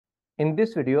In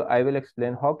this video, I will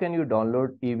explain how can you download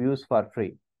EViews for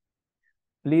free.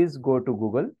 Please go to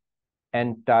Google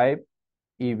and type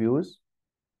EViews,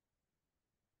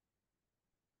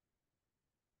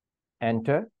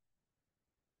 enter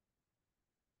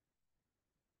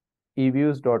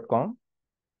EViews.com.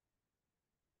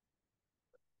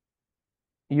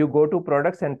 You go to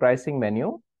products and pricing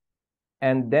menu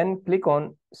and then click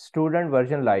on student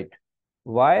version Lite.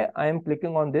 Why I am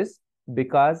clicking on this?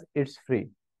 Because it's free.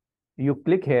 You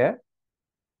click here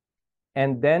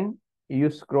and then you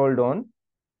scroll down.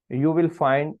 You will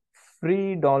find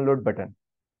free download button.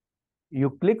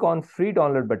 You click on free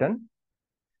download button,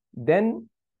 then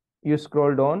you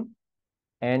scroll down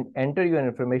and enter your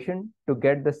information to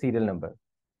get the serial number.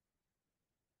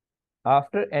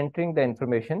 After entering the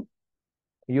information,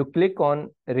 you click on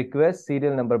request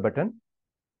serial number button.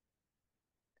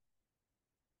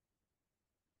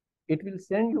 It will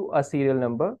send you a serial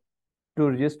number to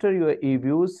register your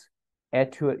EViews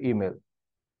at your email.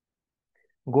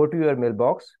 Go to your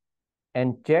mailbox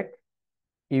and check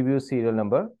EViews serial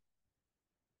number.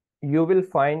 You will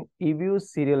find EViews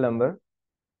serial number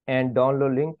and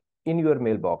download link in your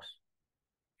mailbox.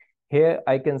 Here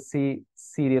I can see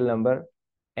serial number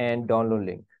and download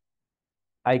link.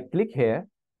 I click here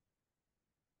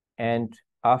and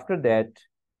after that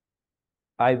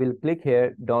I will click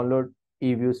here download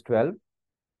EViews 12.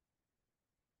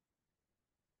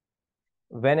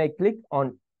 When I click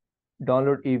on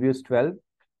download EViews 12,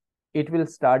 it will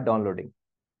start downloading.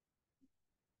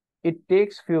 It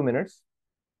takes few minutes.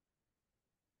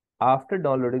 After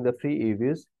downloading the free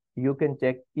EViews, you can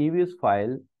check EViews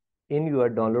file in your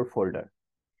download folder.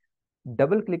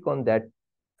 Double click on that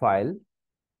file.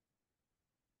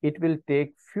 It will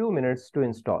take few minutes to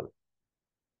install.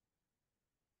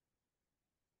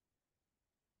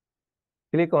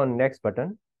 Click on next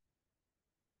button.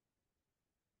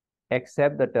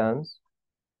 Accept the terms.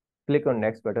 Click on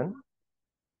next button.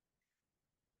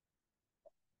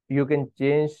 You can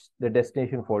change the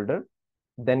destination folder.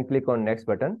 Then click on next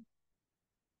button.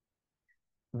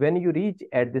 When you reach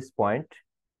at this point,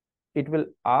 it will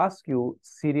ask you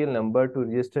serial number to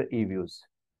register EViews.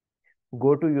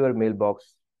 Go to your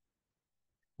mailbox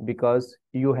because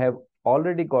you have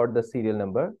already got the serial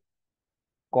number.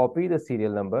 Copy the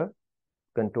serial number,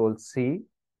 Control C,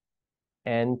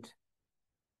 and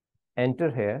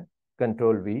enter here,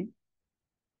 Control V.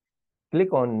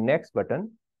 Click on next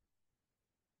button.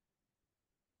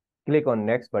 Click on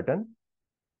next button.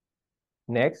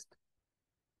 Next.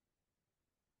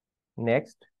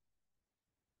 Next.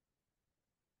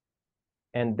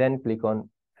 And then click on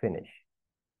finish.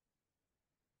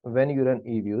 When you run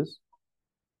EViews,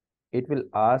 it will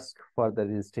ask for the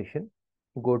registration.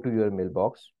 Go to your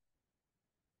mailbox.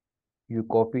 You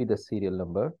copy the serial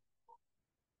number,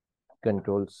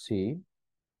 Control C,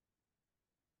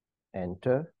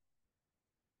 enter.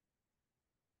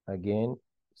 Again,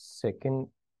 second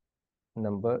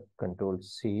number, Control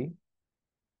C,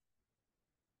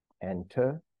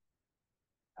 enter.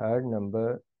 Third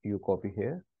number, you copy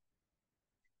here,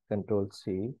 Control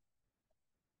C,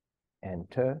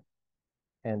 enter,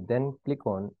 and then click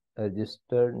on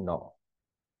register now.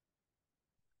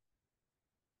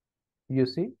 You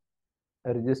see,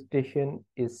 registration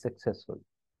is successful.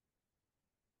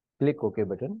 Click OK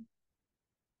button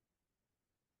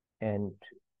and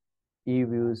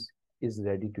EViews is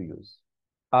ready to use.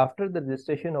 After the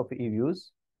registration of EViews,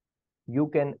 you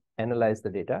can analyze the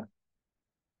data.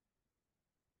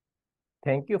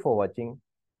 Thank you for watching.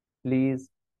 Please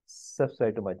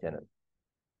subscribe to my channel.